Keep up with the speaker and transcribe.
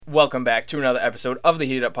Welcome back to another episode of the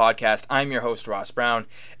Heated Up Podcast. I'm your host, Ross Brown.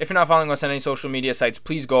 If you're not following us on any social media sites,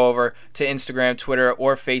 please go over to Instagram, Twitter,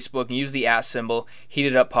 or Facebook and use the @ symbol,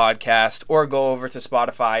 Heated Up Podcast, or go over to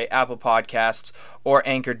Spotify, Apple Podcasts, or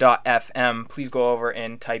Anchor.fm. Please go over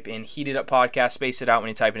and type in Heated Up Podcast, space it out when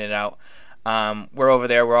you're typing it out. We're over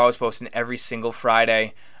there. We're always posting every single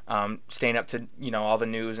Friday, staying up to all the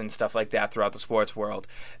news and stuff like that throughout the sports world.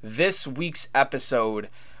 This week's episode,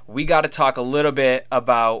 we got to talk a little bit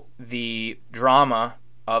about the drama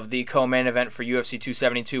of the co-main event for UFC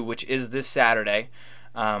 272, which is this Saturday.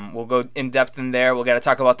 We'll go in depth in there. We'll got to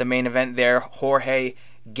talk about the main event there, Jorge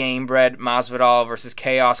Gamebred Masvidal versus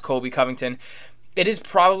Chaos Colby Covington. It is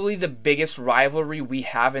probably the biggest rivalry we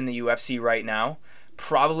have in the UFC right now.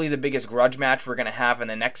 Probably the biggest grudge match we're going to have in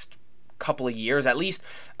the next couple of years. At least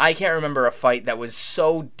I can't remember a fight that was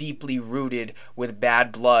so deeply rooted with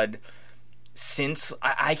bad blood since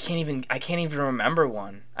I can't even remember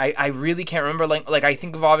one. I really can't remember. Like I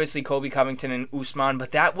think of obviously Colby Covington and Usman,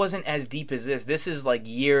 but that wasn't as deep as this. This is like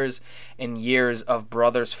years and years of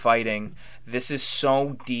brothers fighting. This is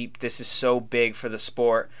so deep. This is so big for the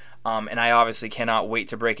sport. And I obviously cannot wait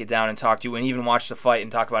to break it down and talk to you and even watch the fight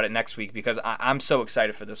and talk about it next week because I'm so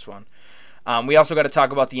excited for this one. We also got to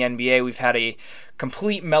talk about the NBA. We've had a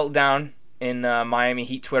complete meltdown in Miami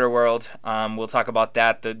Heat Twitter world. We'll talk about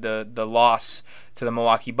that, the loss to the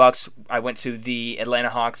Milwaukee Bucks. I went to the Atlanta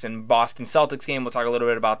Hawks and Boston Celtics game. We'll talk a little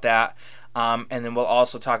bit about that. And then we'll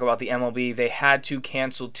also talk about the MLB. They had to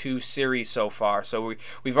cancel 2 series so far. So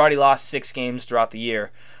we've already lost 6 games throughout the year.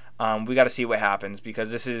 We got to see what happens because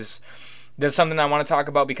there's something I want to talk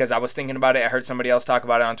about because I was thinking about it. I heard somebody else talk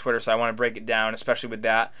about it on Twitter, so I want to break it down, especially with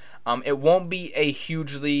that. It won't be a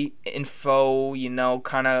hugely info,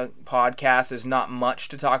 kind of podcast. There's not much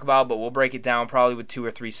to talk about, but we'll break it down probably with 2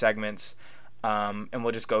 or 3 segments, and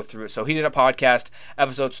we'll just go through it. So Heated Up Podcast,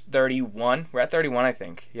 episode 31. We're at 31, I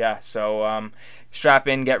think. Yeah, so strap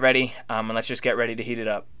in, get ready, and let's just get ready to heat it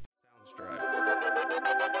up.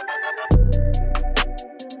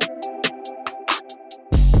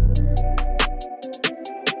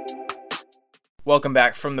 Welcome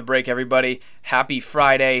back from the break, everybody. Happy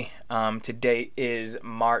Friday. Today is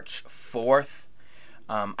March 4th.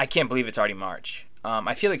 I can't believe it's already March.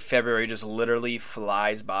 I feel like February just literally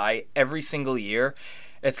flies by every single year.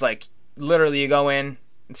 It's like literally you go in,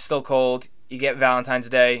 it's still cold, you get Valentine's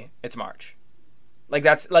Day, it's March.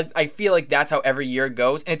 I feel like that's how every year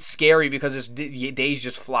goes. And it's scary because days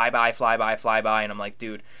just fly by, and I'm like,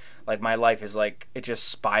 dude, like my life is like, it's just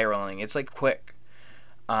spiraling. It's like quick.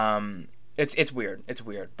 It's weird. It's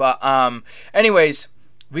weird. But anyways,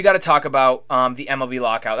 we got to talk about the MLB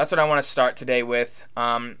Lockout. That's what I want to start today with.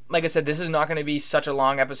 Like I said, this is not going to be such a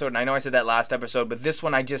long episode, and I know I said that last episode, but this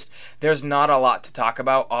one there's not a lot to talk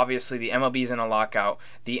about. Obviously, the MLB's in a lockout.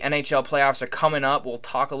 The NHL playoffs are coming up. We'll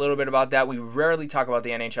talk a little bit about that. We rarely talk about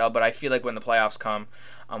the NHL, but I feel like when the playoffs come,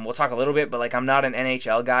 we'll talk a little bit, but like I'm not an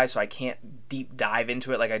NHL guy, so I can't deep dive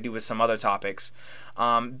into it like I do with some other topics.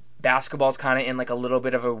 Basketball's kind of in like a little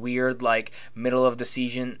bit of a weird like middle of the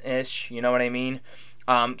season-ish, you know what I mean?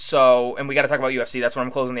 And we got to talk about UFC. That's what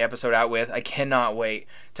I'm closing the episode out with. I cannot wait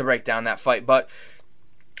to break down that fight. But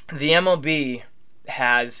the MLB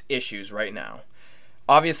has issues right now.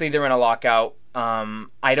 Obviously, they're in a lockout.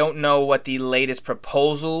 I don't know what the latest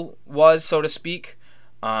proposal was, so to speak,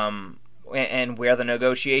 and where the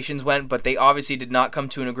negotiations went, but they obviously did not come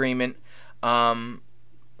to an agreement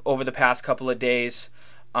over the past couple of days.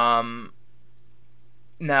 Now,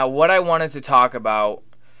 what I wanted to talk about,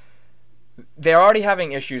 they're already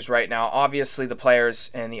having issues right now. Obviously, the players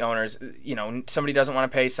and the owners, somebody doesn't want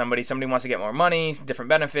to pay somebody wants to get more money, different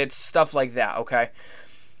benefits, stuff like that, okay?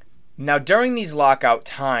 Now, during these lockout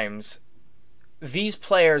times, these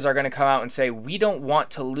players are going to come out and say, we don't want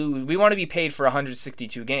to lose. We want to be paid for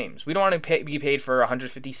 162 games. We don't want to be paid for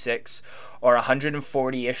 156 or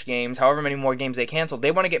 140-ish games, however many more games they cancel. They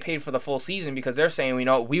want to get paid for the full season because they're saying,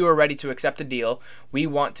 we were ready to accept a deal. We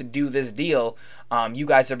want to do this deal. You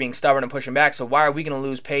guys are being stubborn and pushing back, so why are we going to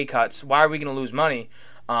lose pay cuts? Why are we going to lose money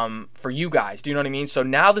for you guys? Do you know what I mean? So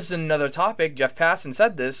now this is another topic. Jeff Passan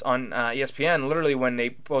said this on ESPN, literally when they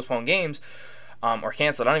postponed games. Or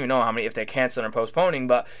canceled. I don't even know if they're canceling or postponing,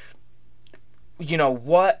 but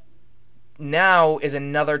what now is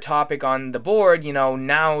another topic on the board.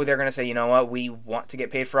 Now they're going to say, what, we want to get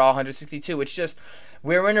paid for all 162. It's just,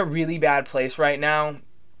 we're in a really bad place right now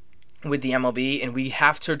with the MLB, and we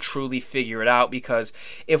have to truly figure it out because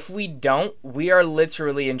if we don't, we are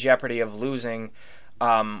literally in jeopardy of losing,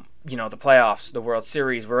 the playoffs, the World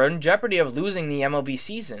Series. We're in jeopardy of losing the MLB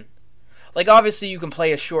season. Like, obviously, you can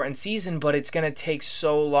play a shortened season, but it's going to take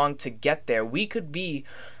so long to get there. We could be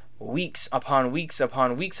weeks upon weeks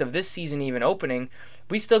upon weeks of this season even opening,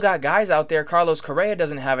 we still got guys out there. Carlos Correa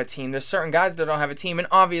doesn't have a team. There's certain guys that don't have a team, and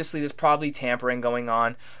obviously there's probably tampering going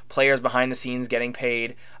on, players behind the scenes getting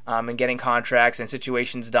paid and getting contracts and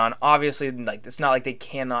situations done. Obviously, like, it's not like they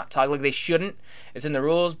cannot talk, like they shouldn't. It's in the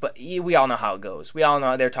rules, but we all know how it goes. We all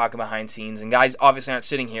know they're talking behind scenes, and guys obviously aren't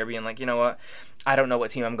sitting here being like, you know what, I don't know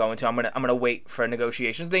what team I'm going to. I'm gonna wait for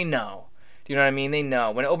negotiations. They know. Do you know what I mean? They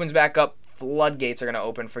know. When it opens back up, floodgates are gonna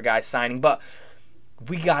open for guys signing, but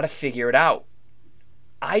we gotta figure it out.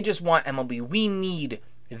 I just want MLB. We need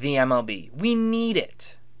the MLB. We need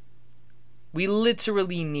it. We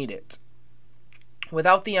literally need it.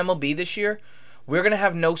 Without the MLB this year, we're going to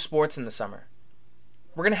have no sports in the summer.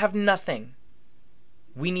 We're going to have nothing.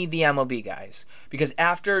 We need the MLB, guys. Because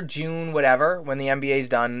after June, whatever, when the NBA's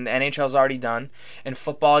done, the NHL's already done, and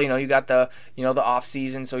football, you got the off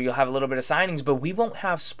season, so you'll have a little bit of signings, but we won't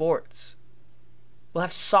have sports. We'll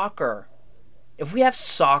have soccer. If we have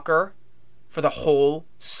soccer for the whole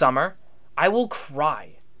summer, I will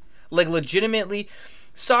cry. Like, legitimately,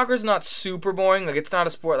 soccer's not super boring. Like, it's not a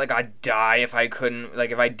sport like I'd die if I couldn't,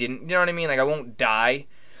 like, if I didn't, you know what I mean? Like, I won't die.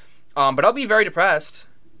 But I'll be very depressed.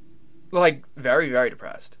 Like, very, very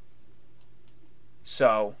depressed.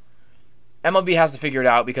 So, MLB has to figure it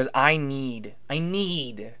out because I need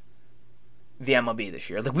the MLB this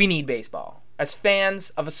year. Like, we need baseball. As fans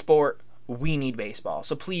of a sport, we need baseball.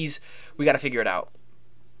 So please, we got to figure it out.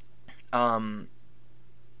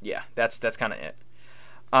 Yeah, that's kind of it.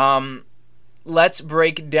 Let's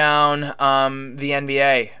break down the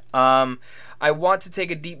NBA. I want to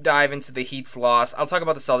take a deep dive into the Heat's loss. I'll talk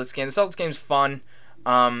about the Celtics game. The Celtics game's fun.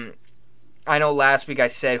 I know last week I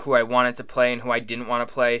said who I wanted to play and who I didn't want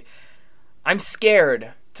to play. I'm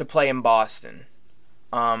scared to play in Boston.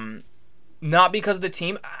 Not because of the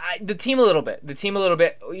team. The team a little bit.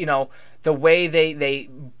 The way they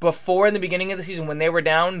before in the beginning of the season when they were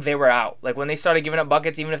down, they were out. Like when they started giving up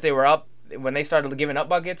buckets, even if they were up, when they started giving up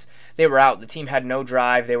buckets, they were out. The team had no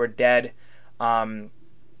drive. They were dead. And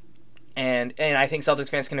I think Celtics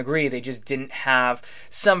fans can agree they just didn't have.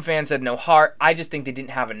 Some fans said no heart. I just think they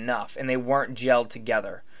didn't have enough, and they weren't gelled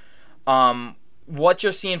together. What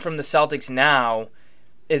you're seeing from the Celtics now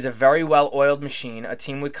is a very well-oiled machine, a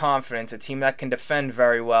team with confidence, a team that can defend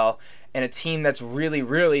very well, and a team that's really,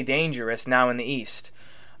 really dangerous now in the East.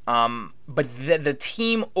 But the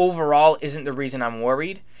team overall isn't the reason I'm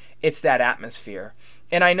worried. It's that atmosphere.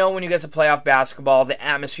 And I know when you get to playoff basketball, the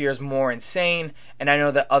atmosphere is more insane, and I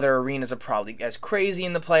know that other arenas are probably as crazy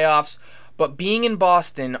in the playoffs, but being in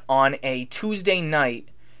Boston on a Tuesday night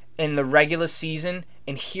in the regular season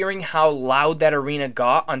and hearing how loud that arena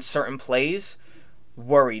got on certain plays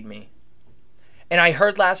worried me. And I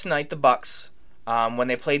heard last night the Bucks, when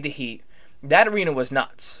they played the Heat, that arena was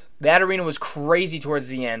nuts. That arena was crazy towards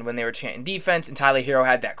the end when they were chanting defense, and Tyler Hero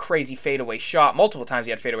had that crazy fadeaway shot. Multiple times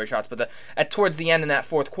he had fadeaway shots, but towards the end in that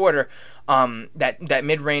fourth quarter, that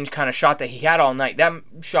mid-range kind of shot that he had all night, that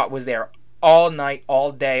shot was there all night,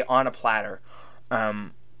 all day on a platter.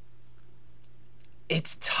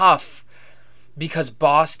 It's tough because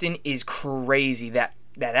Boston is crazy. That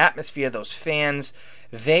atmosphere, those fans,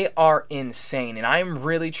 they are insane. And I'm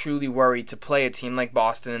really, truly worried to play a team like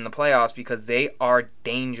Boston in the playoffs because they are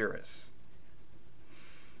dangerous.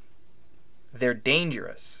 They're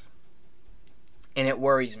dangerous. And it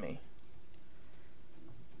worries me.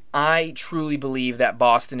 I truly believe that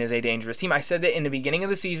Boston is a dangerous team. I said that in the beginning of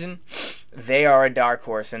the season. They are a dark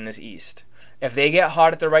horse in this East. If they get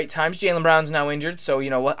hot at the right times, Jaylen Brown's now injured, so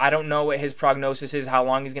you know what? I don't know what his prognosis is, how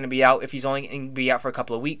long he's going to be out, if he's only going to be out for a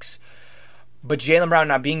couple of weeks. But Jaylen Brown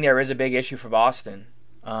not being there is a big issue for Boston.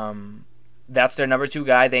 That's their number 2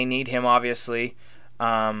 guy. They need him, obviously.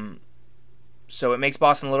 So it makes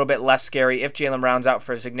Boston a little bit less scary if Jaylen Brown's out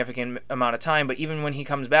for a significant amount of time. But even when he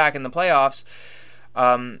comes back in the playoffs,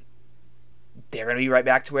 they're going to be right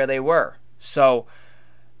back to where they were. So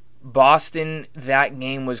Boston, that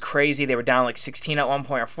game was crazy. They were down like 16 at one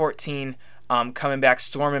point or 14, coming back,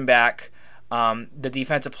 storming back. The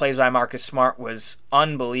defensive plays by Marcus Smart was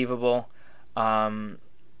unbelievable.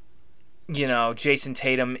 Jason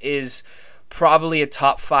Tatum is probably a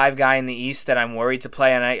top 5 guy in the East that I'm worried to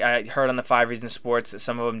play. And I heard on the 5 Reasons Sports that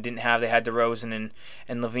some of them didn't have. They had DeRozan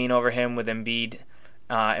and Levine over him with Embiid,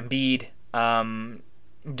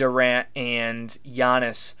 Durant, and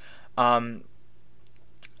Giannis.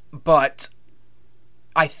 But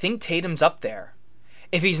I think Tatum's up there.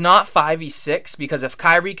 If he's not 5, he's 6, because if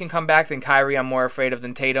Kyrie can come back, then Kyrie I'm more afraid of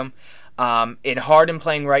than Tatum. In Harden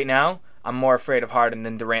playing right now, I'm more afraid of Harden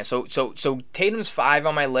than Durant. So Tatum's 5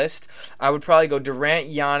 on my list. I would probably go Durant,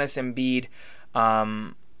 Giannis, Embiid,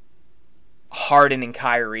 Harden and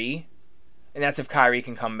Kyrie, and that's if Kyrie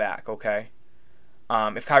can come back, okay?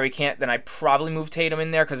 If Kyrie can't, then I probably move Tatum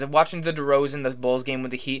in there, because watching the DeRozan, the Bulls game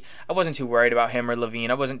with the Heat, I wasn't too worried about him or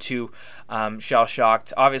Levine. I wasn't too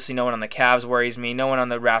shell-shocked. Obviously, no one on the Cavs worries me. No one on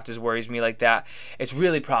the Raptors worries me like that. It's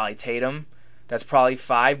really probably Tatum. That's probably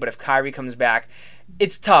 5, but if Kyrie comes back,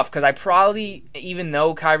 it's tough, because I probably, even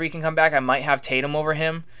though Kyrie can come back, I might have Tatum over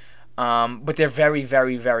him, but they're very,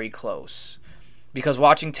 very, very close. Because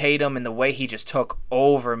watching Tatum and the way he just took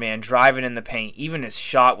over, man, driving in the paint, even his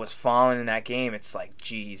shot was falling in that game. It's like,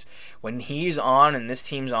 geez, when he's on and this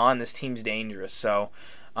team's dangerous. So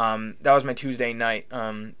that was my Tuesday night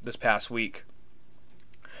this past week.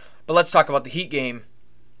 But let's talk about the Heat game.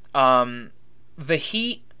 The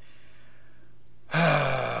Heat,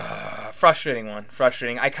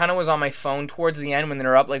 frustrating. I kind of was on my phone towards the end when they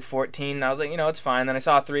were up like 14. And I was like, it's fine. Then I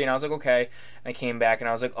saw 3, and I was like, okay. And I came back, and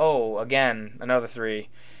I was like, oh, again, another 3.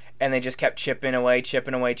 And they just kept chipping away,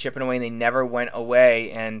 and they never went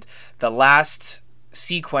away. And the last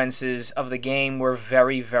sequences of the game were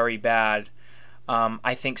very, very bad.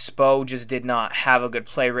 I think Spo just did not have a good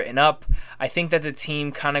play written up. I think that the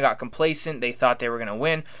team kind of got complacent. They thought they were going to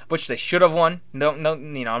win, which they should have won. No,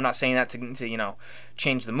 I'm not saying that to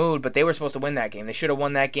change the mood, but they were supposed to win that game. They should have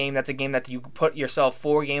won that game. That's a game that you put yourself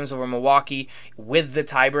 4 games over Milwaukee with the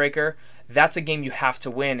tiebreaker. That's a game you have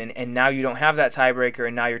to win, and now you don't have that tiebreaker,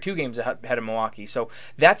 and now you're 2 games ahead of Milwaukee. So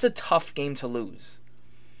that's a tough game to lose.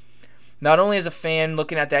 Not only as a fan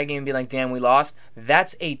looking at that game and being like, damn, we lost,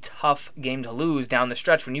 that's a tough game to lose down the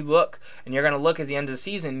stretch. When you look, and you're going to look at the end of the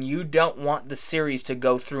season, you don't want the series to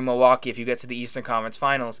go through Milwaukee if you get to the Eastern Conference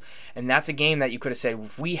Finals. And that's a game that you could have said,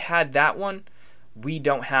 if we had that one, we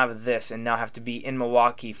don't have this and now have to be in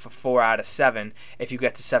Milwaukee for 4 out of 7 if you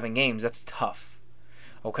get to 7 games. That's tough.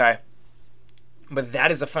 Okay? But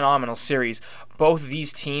that is a phenomenal series. Both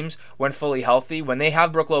these teams, when fully healthy, when they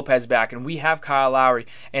have Brook Lopez back and we have Kyle Lowry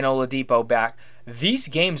and Oladipo back, these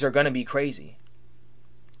games are going to be crazy.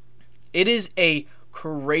 It is a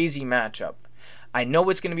crazy matchup. I know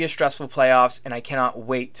it's going to be a stressful playoffs, and I cannot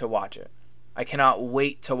wait to watch it. I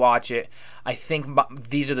think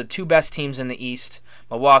these are the 2 best teams in the East,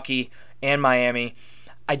 Milwaukee and Miami.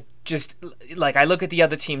 I look at the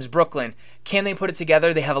other teams, Brooklyn. Can they put it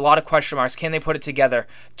together? They have a lot of question marks. Can they put it together?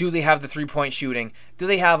 Do they have the 3-point shooting? Do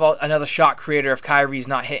they have another shot creator if Kyrie's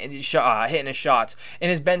not hitting his shots?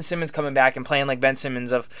 And is Ben Simmons coming back and playing like Ben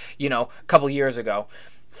Simmons of, a couple years ago?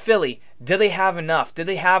 Philly, do they have enough?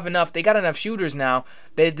 They got enough shooters now.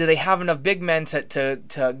 Do they have enough big men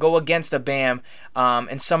to go against a Bam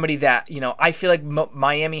and somebody that, I feel like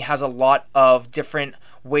Miami has a lot of different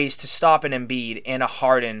ways to stop an Embiid and a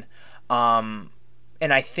Harden.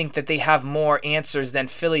 And I think that they have more answers than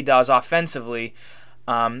Philly does offensively,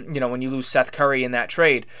 when you lose Seth Curry in that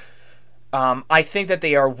trade. I think that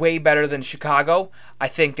they are way better than Chicago. I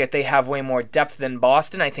think that they have way more depth than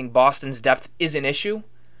Boston. I think Boston's depth is an issue.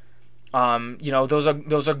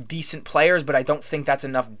 Those are decent players, but I don't think that's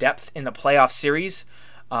enough depth in the playoff series.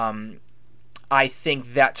 I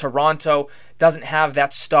think that Toronto doesn't have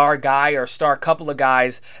that star guy or star couple of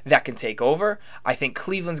guys that can take over. I think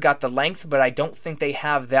Cleveland's got the length, but I don't think they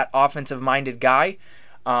have that offensive-minded guy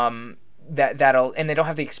that'll, and they don't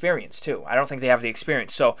have the experience too. I don't think they have the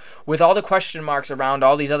experience. So with all the question marks around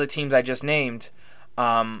all these other teams I just named,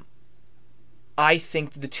 I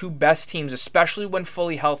think the 2 best teams, especially when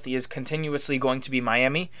fully healthy, is continuously going to be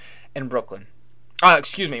Miami and Brooklyn.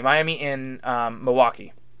 Miami and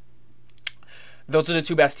Milwaukee. Those are the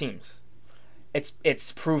 2 best teams.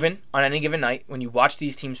 It's proven on any given night when you watch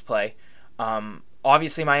these teams play.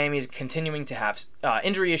 Obviously, Miami is continuing to have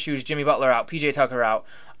injury issues. Jimmy Butler out, PJ Tucker out.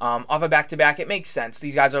 Off a back-to-back, it makes sense.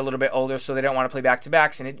 These guys are a little bit older, so they don't want to play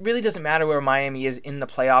back-to-backs, and it really doesn't matter where Miami is in the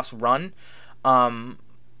playoffs run.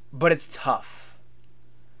 But it's tough.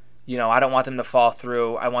 I don't want them to fall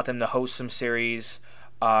through. I want them to host some series.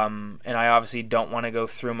 And I obviously don't want to go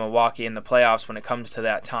through Milwaukee in the playoffs when it comes to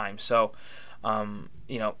that time. So,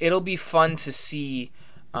 it'll be fun to see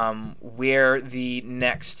where the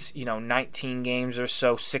next, 19 games or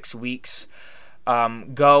so, 6 weeks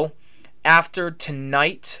go. After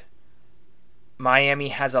tonight, Miami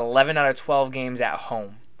has 11 out of 12 games at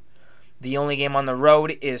home. The only game on the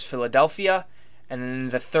road is Philadelphia, and then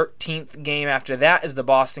the 13th game after that is the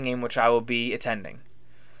Boston game, which I will be attending.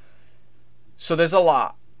 So there's a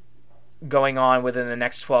lot going on within the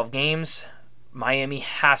next 12 games. Miami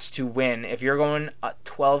has to win. If you're going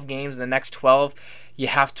 12 games, the next 12, you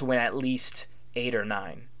have to win at least 8 or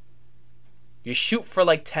 9. You shoot for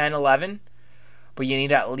like 10, 11, but you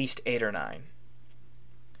need at least 8 or 9.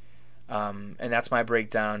 And that's my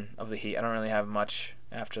breakdown of the Heat. I don't really have much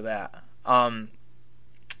after that.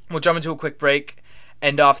 We'll jump into a quick break,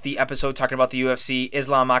 end off the episode talking about the UFC.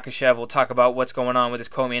 Islam Makhachev, we'll talk about what's going on with his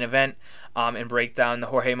co-main event, and break down the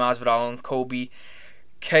Jorge Masvidal and Kobe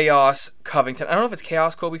Chaos Covington. I don't know if it's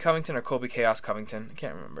Chaos Kobe Covington or Kobe Chaos Covington. I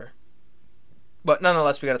can't remember. But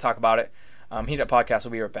nonetheless, we got to talk about it. Heat Up Podcast.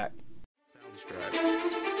 We'll be right back.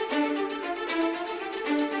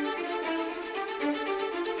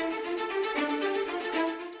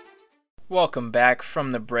 Welcome back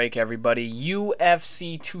from the break, everybody.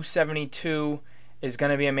 UFC 272 is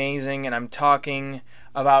going to be amazing, and I'm talking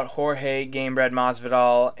about Jorge Gamebred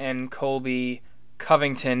Masvidal and Colby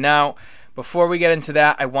Covington. Now, before we get into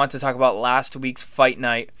that, I want to talk about last week's fight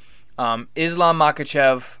night. Islam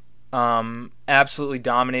Makhachev absolutely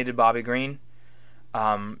dominated Bobby Green.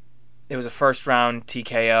 It was a first-round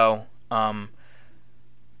TKO.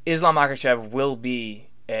 Islam Makhachev will be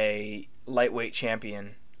a lightweight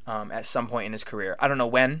champion at some point in his career. I don't know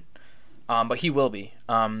when, but he will be.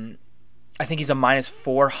 I think he's a minus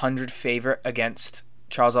 400 favorite against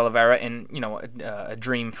Charles Oliveira in a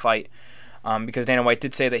dream fight, because Dana White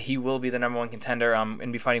did say that he will be the number one contender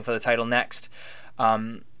and be fighting for the title next.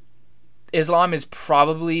 Islam is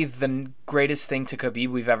probably the greatest thing to Khabib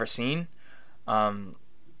we've ever seen.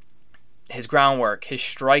 His groundwork, his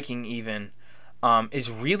striking even, is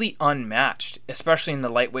really unmatched, especially in the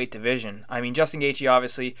lightweight division. I mean, Justin Gaethje,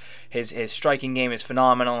 obviously, his striking game is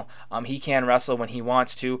phenomenal. He can wrestle when he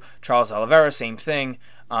wants to. Charles Oliveira, same thing.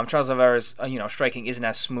 Charles Oliveira's striking isn't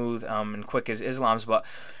as smooth and quick as Islam's, but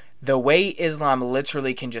the way Islam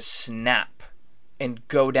literally can just snap and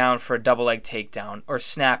go down for a double leg takedown, or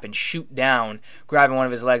snap and shoot down, grabbing one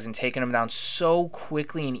of his legs and taking him down so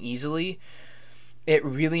quickly and easily, it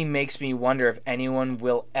really makes me wonder if anyone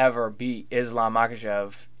will ever beat Islam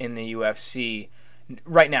Makhachev in the UFC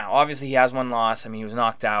right now. Obviously, he has one loss. I mean, he was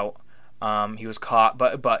knocked out. He was caught.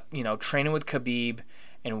 But training with Khabib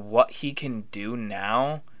and what he can do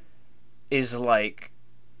now is, like,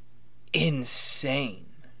 insane.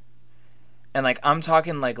 And, like, I'm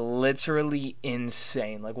talking, like, literally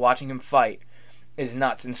insane. Like, watching him fight is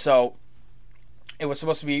nuts. And so, it was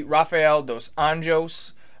supposed to be Rafael dos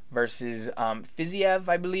Anjos versus Fiziev,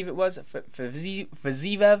 I believe it was.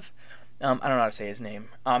 Fiziev. I don't know how to say his name.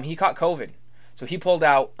 He caught COVID. So he pulled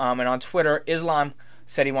out. And on Twitter, Islam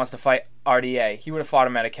said he wants to fight RDA. He would have fought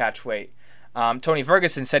him at a catch weight. Tony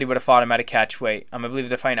Ferguson said he would have fought him at a catch weight. I believe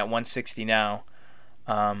they're fighting at 160 now.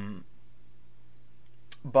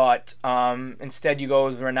 But instead you go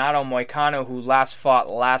with Renato Moicano, who fought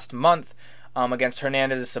last month against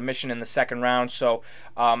Hernandez's submission in the second round. So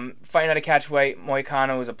fighting at a catch weight,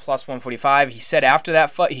 Moicano is a plus 145. He said after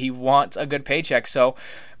that fight he wants a good paycheck. So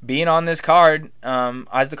being on this card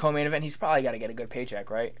as the co-main event, he's probably got to get a good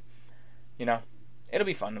paycheck, right? It'll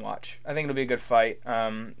be fun to watch. I think it'll be a good fight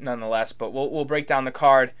nonetheless. But we'll break down the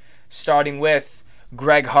card, starting with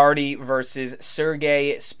Greg Hardy versus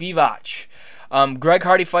Sergey Spivak. Greg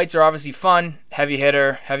Hardy fights are obviously fun. Heavy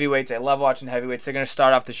hitter, heavyweights. I love watching heavyweights. They're going to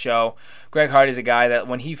start off the show. Greg Hardy's a guy that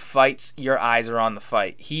when he fights, your eyes are on the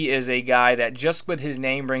fight. He is a guy that just with his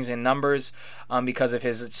name brings in numbers because of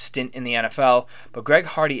his stint in the NFL. But Greg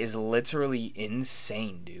Hardy is literally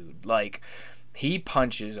insane, dude. Like, he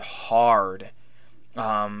punches hard.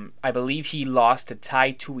 I believe he lost to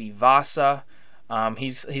Tai Tuivasa.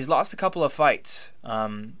 He's lost a couple of fights.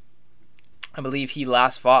 I believe he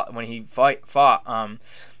last fought when he fought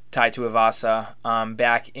Tai Tuivasa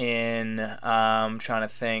back in, I'm trying to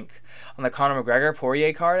think, on the Conor McGregor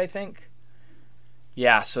Poirier card, I think.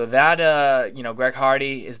 Yeah, so that, Greg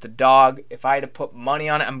Hardy is the dog. If I had to put money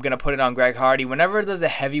on it, I'm going to put it on Greg Hardy. Whenever there's a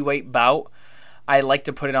heavyweight bout, I like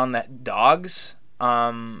to put it on the dogs,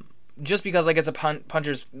 just because, like, it's a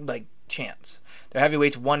puncher's, like, chance. Their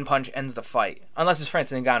heavyweights, one punch ends the fight. Unless it's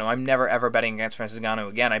Francis Ngannou. I'm never, ever betting against Francis Ngannou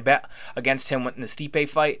again. I bet against him in the Stipe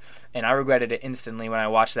fight, and I regretted it instantly when I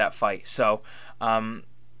watched that fight. So,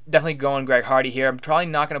 definitely going Greg Hardy here. I'm probably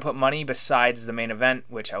not going to put money besides the main event,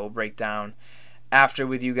 which I will break down after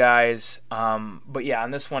with you guys. But yeah,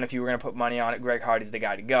 on this one, if you were going to put money on it, Greg Hardy's the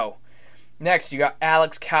guy to go. Next, you got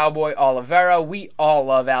Alex Cowboy Oliveira. We all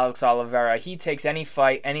love Alex Oliveira. He takes any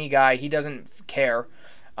fight, any guy. He doesn't care.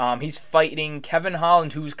 He's fighting Kevin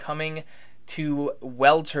Holland, who's coming to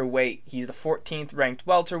welterweight. He's the 14th ranked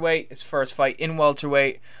welterweight. His first fight in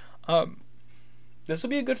welterweight. This will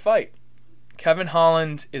be a good fight. Kevin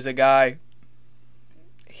Holland is a guy.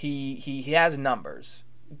 He has numbers.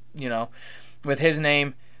 With his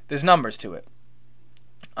name, there's numbers to it.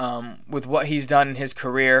 With what he's done in his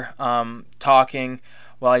career, talking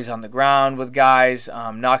while he's on the ground with guys,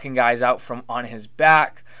 knocking guys out from on his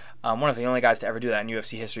back. One of the only guys to ever do that in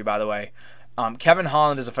UFC history, by the way. Kevin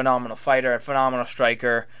Holland is a phenomenal fighter, a phenomenal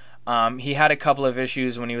striker. He had a couple of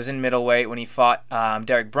issues when he was in middleweight, when he fought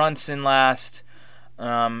Derek Brunson last.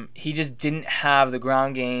 He just didn't have the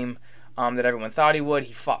ground game that everyone thought he would.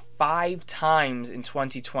 He fought 5 times in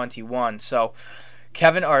 2021. So it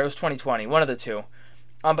was 2020, one of the two.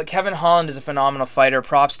 But Kevin Holland is a phenomenal fighter.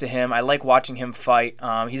 Props to him. I like watching him fight.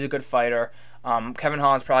 He's a good fighter. Kevin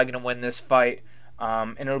Holland's probably going to win this fight,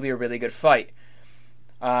 and it'll be a really good fight.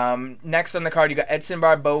 Next on the card, you got Edson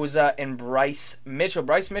Barboza and Bryce Mitchell.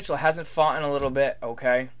 Bryce Mitchell hasn't fought in a little bit,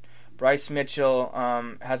 okay? Bryce Mitchell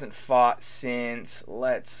hasn't fought since,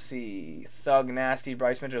 let's see, Thug Nasty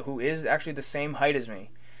Bryce Mitchell, who is actually the same height as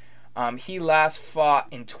me. He last fought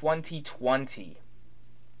in 2020,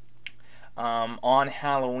 on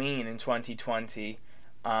Halloween in 2020,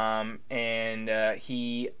 and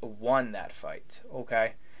he won that fight,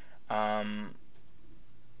 okay?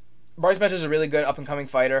 Bryce Mitchell is a really good up-and-coming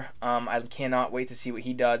fighter. I cannot wait to see what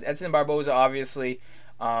he does. Edson Barboza, obviously,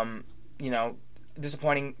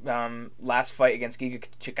 disappointing last fight against Giga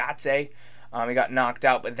Chikadze. He got knocked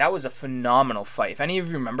out, but that was a phenomenal fight. If any of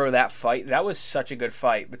you remember that fight, that was such a good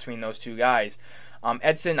fight between those two guys.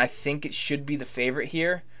 Edson, I think it should be the favorite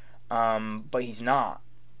here, but he's not.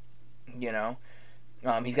 He's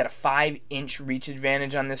got a 5-inch reach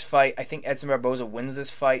advantage on this fight. I think Edson Barboza wins this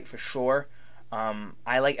fight for sure.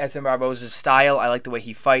 I like Edson Barboza's style. I like the way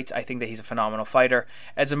he fights. I think that he's a phenomenal fighter.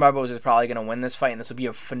 Edson Barboza is probably going to win this fight, and this will be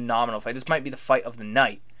a phenomenal fight. This might be the fight of the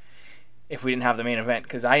night if we didn't have the main event,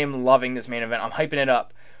 because I am loving this main event. I'm hyping it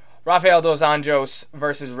up. Rafael Dos Anjos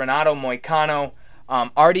versus Renato Moicano.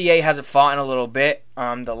 RDA hasn't fought in a little bit.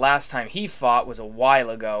 The last time he fought was a while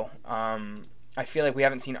ago. I feel like we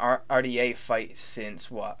haven't seen RDA fight since,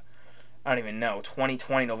 what? I don't even know.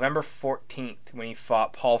 2020, November 14th, when he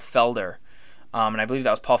fought Paul Felder. And I believe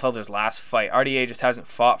that was Paul Felder's last fight. RDA just hasn't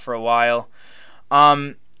fought for a while.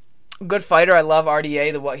 Good fighter. I love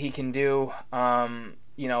RDA, what he can do. A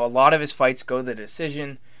lot of his fights go to the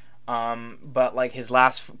decision. But like his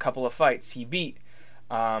last couple of fights, he beat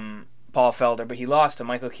Paul Felder, but he lost to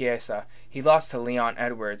Michael Chiesa. He lost to Leon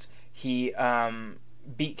Edwards. He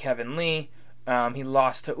beat Kevin Lee. He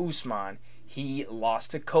lost to Usman. He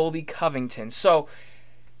lost to Colby Covington. So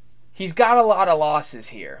he's got a lot of losses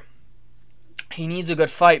here. He needs a good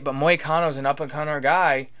fight, but Moicano's an up-and-comer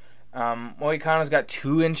guy. Moicano's got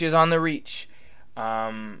 2 inches on the reach.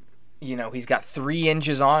 He's got 3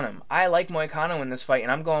 inches on him. I like Moicano in this fight,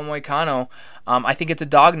 and I'm going Moicano. I think it's a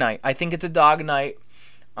dog night.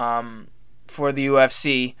 For the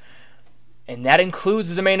UFC, and that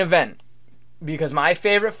includes the main event, because my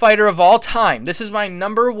favorite fighter of all time, this is my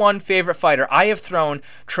number 1 favorite fighter. I have thrown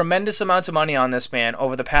tremendous amounts of money on this man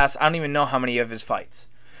over the past, I don't even know how many of his fights.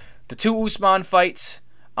 The 2 Usman fights,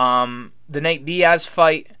 the Nate Diaz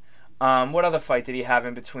fight. What other fight did he have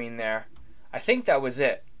in between there? I think that was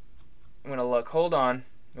it. I'm going to look. Hold on.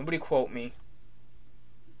 Nobody quote me.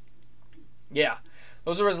 Yeah.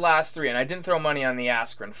 Those were his last 3, and I didn't throw money on the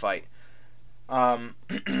Askren fight. Jorge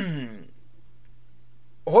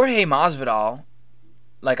Masvidal,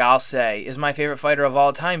 like I'll say, is my favorite fighter of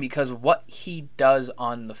all time because what he does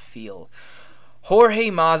on the field.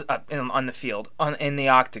 In the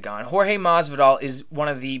octagon. Jorge Masvidal is one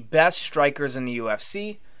of the best strikers in the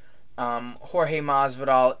UFC. Jorge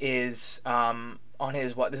Masvidal is on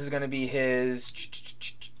his, this is going to be his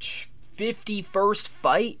 51st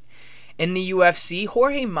fight in the UFC.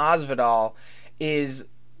 Jorge Masvidal is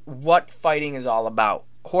what fighting is all about.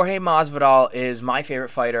 Jorge Masvidal is my favorite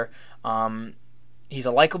fighter. He's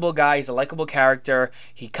a likable guy. He's a likable character.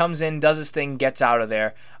 He comes in, does his thing, gets out of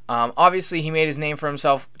there. Obviously, he made his name for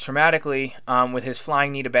himself traumatically with his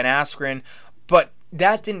flying knee to Ben Askren, but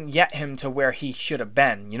that didn't get him to where he should have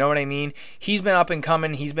been. You know what I mean? He's been up and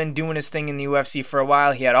coming. He's been doing his thing in the UFC for a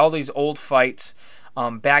while. He had all these old fights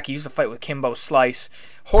back. He used to fight with Kimbo Slice.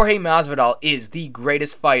 Jorge Masvidal is the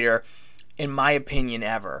greatest fighter, in my opinion,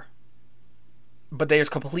 ever. But there's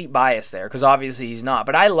complete bias there because obviously he's not.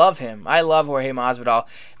 But I love him. I love Jorge Masvidal.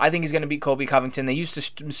 I think he's going to beat Colby Covington. They used to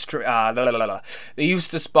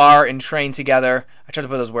spar and train together. I tried to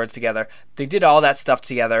put those words together. They did all that stuff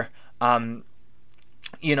together.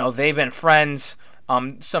 They've been friends.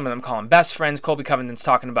 Some of them call him best friends. Colby Covington's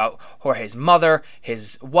talking about Jorge's mother,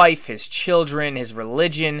 his wife, his children, his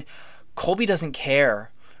religion. Colby doesn't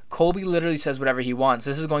care. Colby literally says whatever he wants.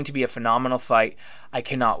 This is going to be a phenomenal fight. I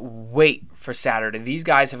cannot wait for Saturday. These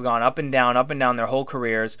guys have gone up and down their whole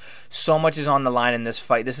careers. So much is on the line in this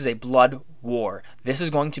fight. This is a blood war. This is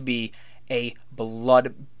going to be a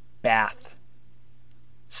bloodbath.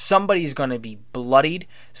 Somebody's going to be bloodied.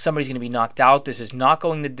 Somebody's going to be knocked out. This is not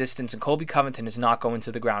going the distance, and Colby Covington is not going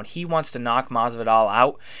to the ground. He wants to knock Masvidal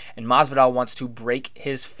out, and Masvidal wants to break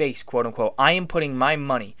his face, quote unquote. I am putting my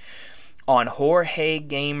money on Jorge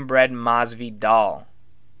Gamebred Masvidal.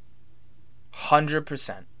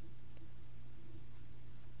 100%.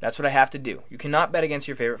 That's what I have to do. You cannot bet against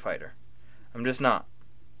your favorite fighter. I'm just not.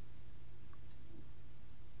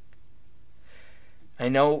 I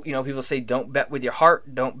know, people say don't bet with your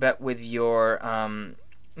heart, don't bet with your, on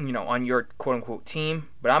your quote-unquote team,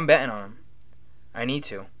 but I'm betting on him. I need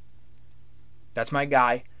to. That's my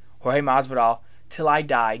guy, Jorge Masvidal, till I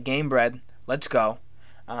die. Gamebred, let's go.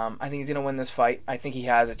 I think he's going to win this fight. I think he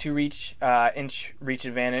has a 2-inch reach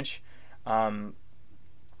advantage.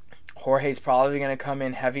 Jorge's probably going to come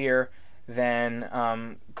in heavier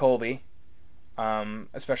than Colby.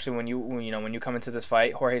 Especially when you come into this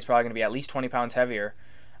fight, Jorge's probably going to be at least 20 pounds heavier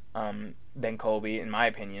than Colby, in my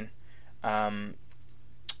opinion. And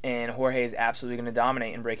Jorge is absolutely going to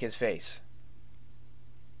dominate and break his face.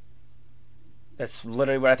 That's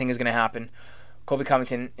literally what I think is going to happen. Colby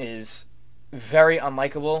Covington is very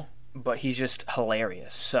unlikable, but he's just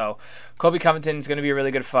hilarious. So Colby Covington is going to be a really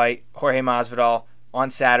good fight. Jorge Masvidal on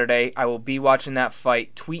Saturday. I will be watching that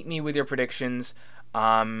fight. Tweet me with your predictions.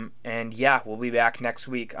 And yeah, we'll be back next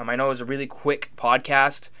week. I know it was a really quick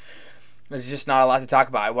podcast. There's just not a lot to talk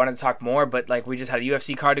about. I wanted to talk more, but we just had a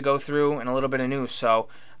UFC card to go through and a little bit of news. So,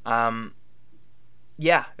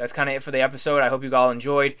 yeah, that's kind of it for the episode. I hope you all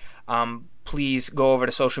enjoyed. Please go over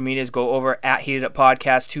to social medias. Go over at Heated Up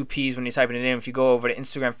Podcast, 2 P's when you're typing it in. If you go over to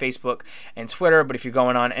Instagram, Facebook, and Twitter. But if you're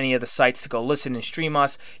going on any of the sites to go listen and stream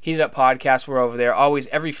us, Heated Up Podcast, we're over there always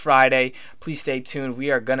every Friday. Please stay tuned. We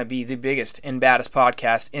are going to be the biggest and baddest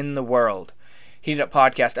podcast in the world. Heated Up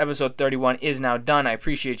Podcast, episode 31 is now done. I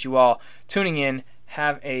appreciate you all tuning in.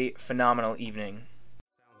 Have a phenomenal evening.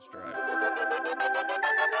 Sounds right.